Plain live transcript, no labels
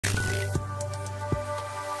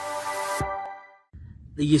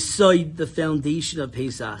The Yisroel, the foundation of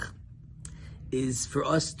Pesach, is for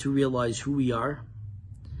us to realize who we are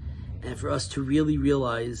and for us to really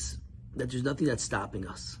realize that there's nothing that's stopping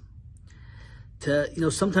us.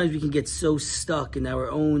 Sometimes we can get so stuck in our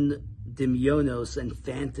own demyonos and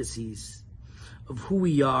fantasies of who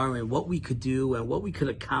we are and what we could do and what we could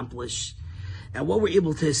accomplish and what we're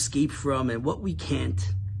able to escape from and what we can't.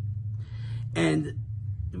 And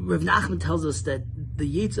Rav Nachman tells us that the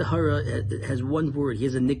Yetzer Hara has one word. He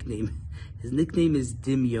has a nickname. His nickname is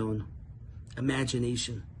Dimyon,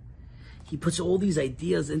 imagination. He puts all these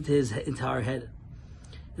ideas into our head.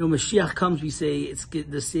 Mashiach comes, we say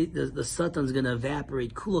the Satan's going to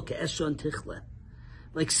evaporate, kula ke'eshon tichle,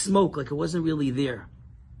 like smoke, like it wasn't really there.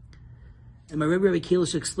 And my Rabbi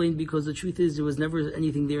Kalish explained, because the truth is there was never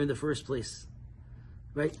anything there in the first place.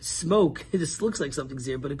 Right? Smoke, it just looks like something's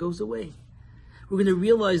there, but it goes away. We're going to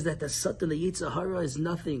realize that the Satan, the Yetzer Hara, is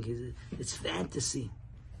nothing. It's fantasy.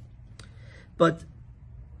 But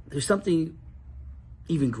there's something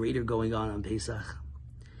even greater going on Pesach.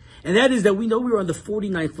 And that is that we know we're on the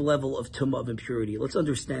 49th level of Tumah, of impurity. Let's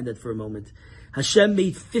understand that for a moment. Hashem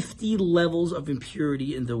made 50 levels of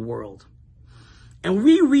impurity in the world. And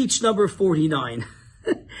we reached number 49.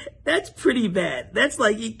 That's pretty bad. That's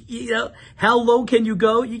like, how low can you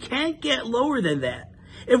go? You can't get lower than that.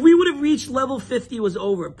 If we would have reached level 50, it was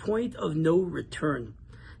over. Point of no return.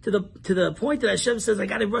 To the point that Hashem says, I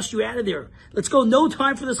gotta rush you out of there. Let's go. No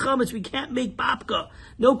time for this chametz. We can't make babka.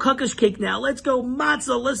 No kakash cake now. Let's go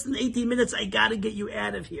matzah. Less than 18 minutes. I gotta get you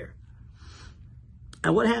out of here.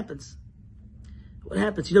 And what happens? What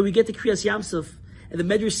happens? We get to Kriyas Yamsuf, and the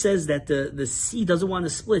Medrash says that the sea doesn't want to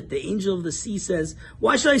split. The angel of the sea says,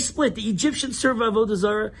 why should I split? The Egyptians serve Avodah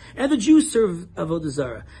Zarah, and the Jews serve Avodah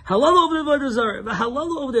Zarah. Halal over Avodah Zarah.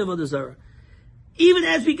 Halal over Avodah Zarah. Even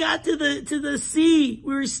as we got to the sea,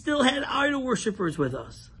 we still had idol worshippers with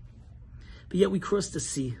us. But yet we crossed the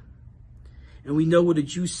sea. And we know what a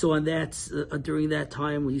Jew saw in that, during that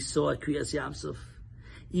time when he saw at Kriyas Yamsuf.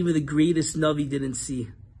 Even the greatest Navi didn't see.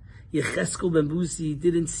 Yecheskel ben Buzi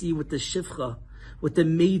didn't see what the Shifcha, what the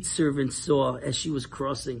maidservant saw as she was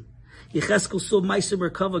crossing. Yecheskel saw Meiser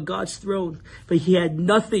Merkava, God's throne, but he had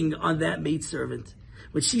nothing on that maidservant.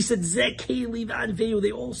 When she said, Zeh Keilim Anveu,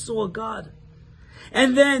 they all saw God.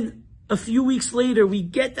 And then, a few weeks later, we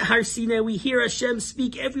get to Har Sinai, we hear Hashem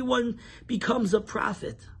speak, everyone becomes a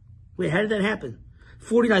prophet. Wait, how did that happen?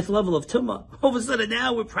 49th level of Tumah. All of a sudden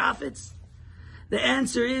now we're prophets. The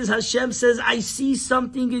answer is, Hashem says, I see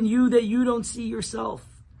something in you that you don't see yourself.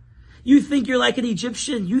 You think you're like an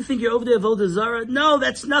Egyptian. You think you're over there, Avodah Zarah. No,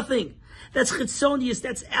 that's nothing. That's chitzonius,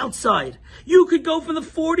 that's outside. You could go from the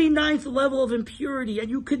 49th level of impurity and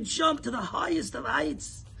you could jump to the highest of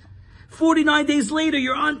heights. 49 days later,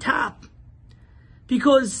 you're on top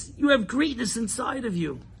because you have greatness inside of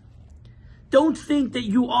you. Don't think that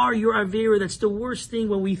you are your Avera. That's the worst thing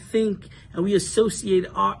when we think and we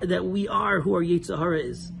associate that we are who our Yetzer Hara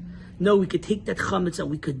is. No, we could take that chametz and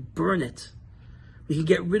we could burn it. We can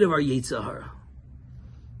get rid of our Yetzer Hara.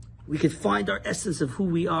 We could find our essence of who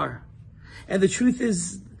we are. And the truth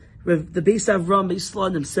is, the Beis Avram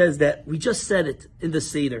Islanim says that we just said it in the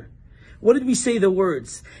Seder. What did we say the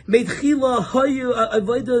words? In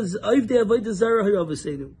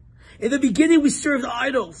the beginning we served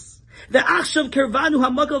idols. The Achshav Kervanu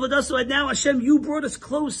Hamakal Vadaso, and now Hashem, you brought us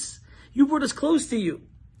close. You brought us close to you.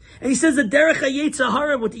 And he says the Derech HaYetzer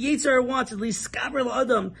Hara, what the Yetzer Hara wants, at least Skaber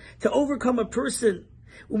Adam, to overcome a person.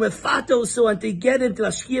 Umefato, so and to get him to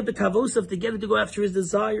Ashkia B'Tavosav, to get him to go after his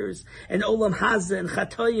desires, and Olam Hazeh, and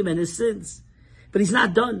Chatoyim, and his sins. But he's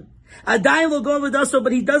not done. Adai lo go v'daso,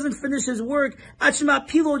 but he doesn't finish his work. Achma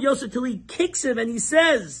pilo yosef, till he kicks him and he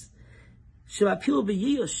says, Shema pilo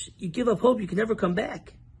b'yish, you give up hope, you can never come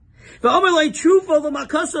back.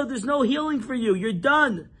 There's no healing for you. You're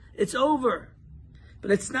done. It's over.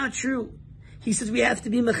 But it's not true. He says we have to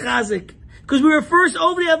be mechazik. Because we were first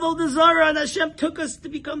over the Avodah Zarah and Hashem took us to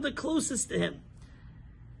become the closest to Him.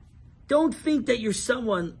 Don't think that you're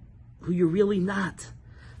someone who you're really not.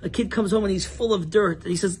 A kid comes home and he's full of dirt. And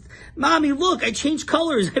he says, Mommy, look, I changed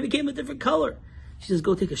colors. I became a different color. She says,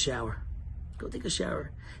 go take a shower. Go take a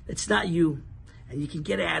shower. It's not you. And you can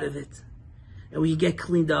get out of it. And we can get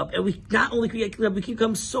cleaned up. And we not only can get cleaned up, we can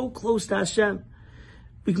come so close to Hashem.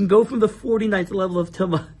 We can go from the 49th level of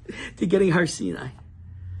Tumah to getting Har Sinai.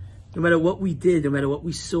 No matter what we did, no matter what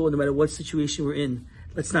we saw, no matter what situation we're in,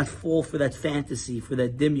 let's not fall for that fantasy, for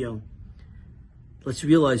that dimyon. Let's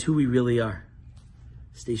realize who we really are.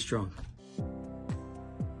 Stay strong.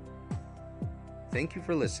 Thank you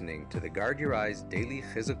for listening to the Guard Your Eyes Daily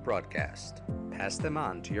Chizuk broadcast. Pass them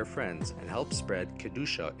on to your friends and help spread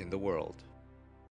Kedusha in the world.